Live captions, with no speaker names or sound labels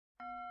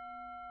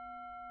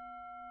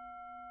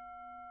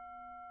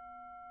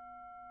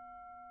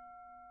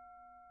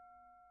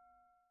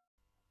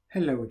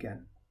Hello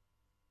again.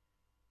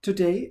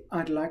 Today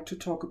I'd like to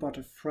talk about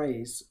a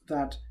phrase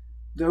that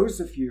those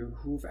of you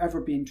who've ever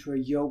been to a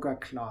yoga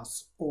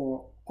class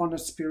or on a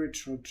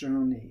spiritual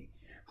journey,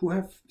 who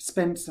have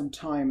spent some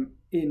time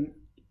in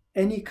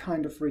any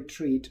kind of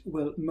retreat,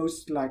 will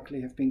most likely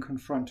have been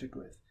confronted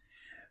with.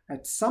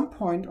 At some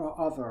point or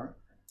other,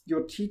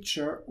 your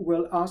teacher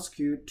will ask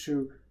you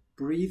to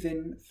breathe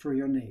in through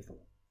your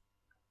navel.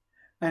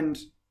 And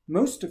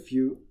most of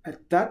you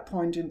at that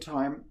point in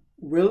time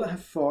will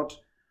have thought,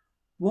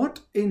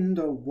 what in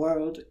the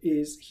world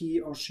is he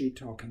or she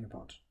talking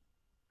about?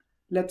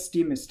 Let's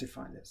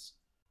demystify this.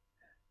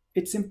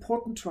 It's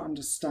important to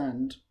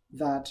understand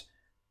that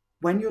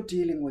when you're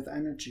dealing with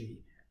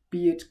energy,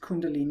 be it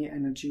Kundalini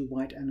energy,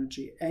 white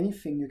energy,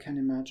 anything you can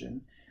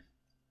imagine,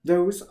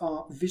 those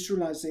are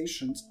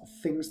visualizations of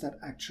things that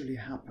actually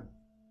happen.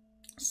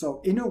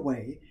 So in a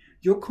way,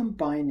 you're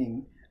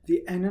combining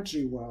the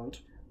energy world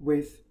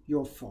with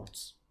your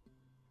thoughts.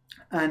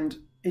 And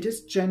it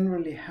is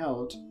generally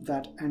held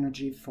that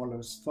energy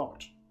follows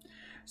thought.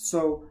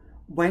 So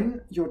when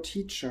your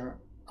teacher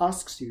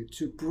asks you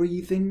to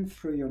breathe in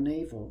through your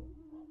navel,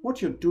 what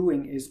you're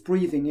doing is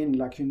breathing in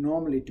like you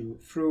normally do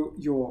through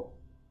your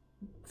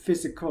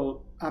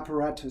physical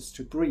apparatus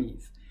to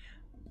breathe.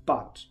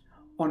 But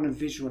on a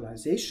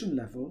visualization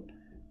level,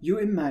 you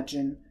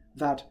imagine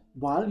that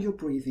while you're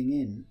breathing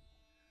in,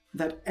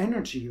 that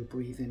energy you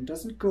breathe in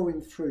doesn't go in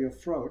through your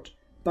throat,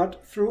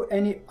 but through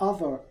any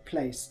other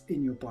place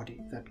in your body.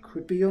 That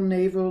could be your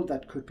navel,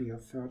 that could be your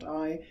third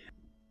eye.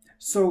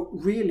 So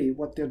really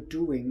what they're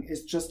doing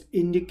is just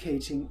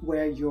indicating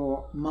where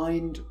your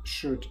mind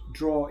should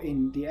draw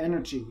in the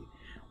energy,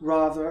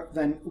 rather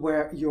than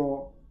where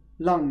your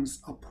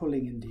lungs are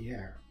pulling in the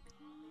air.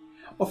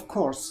 Of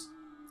course,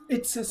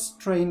 it's a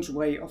strange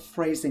way of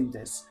phrasing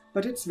this,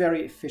 but it's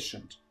very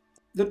efficient.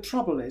 The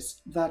trouble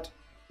is that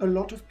a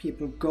lot of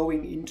people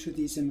going into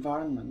these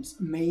environments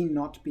may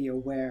not be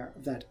aware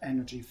that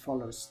energy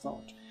follows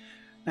thought.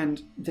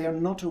 And they're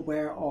not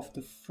aware of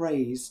the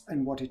phrase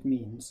and what it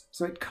means.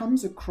 So it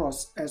comes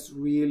across as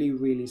really,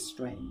 really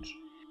strange.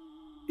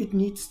 It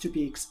needs to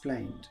be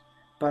explained.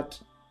 But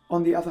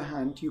on the other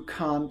hand, you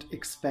can't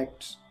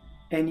expect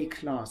any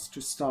class to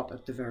start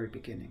at the very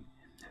beginning.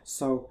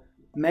 So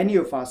many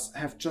of us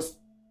have just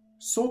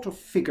sort of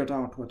figured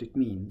out what it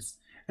means.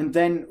 And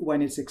then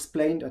when it's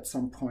explained at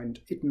some point,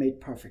 it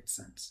made perfect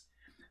sense.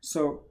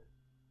 So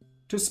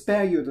to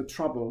spare you the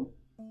trouble,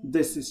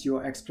 this is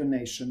your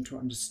explanation to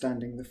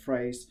understanding the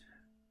phrase,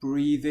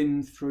 breathe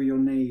in through your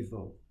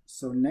navel.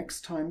 So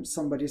next time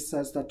somebody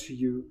says that to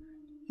you,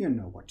 you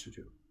know what to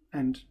do.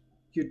 And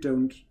you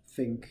don't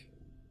think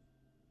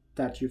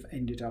that you've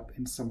ended up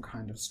in some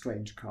kind of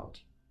strange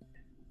cult.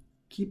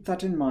 Keep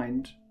that in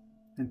mind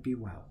and be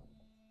well.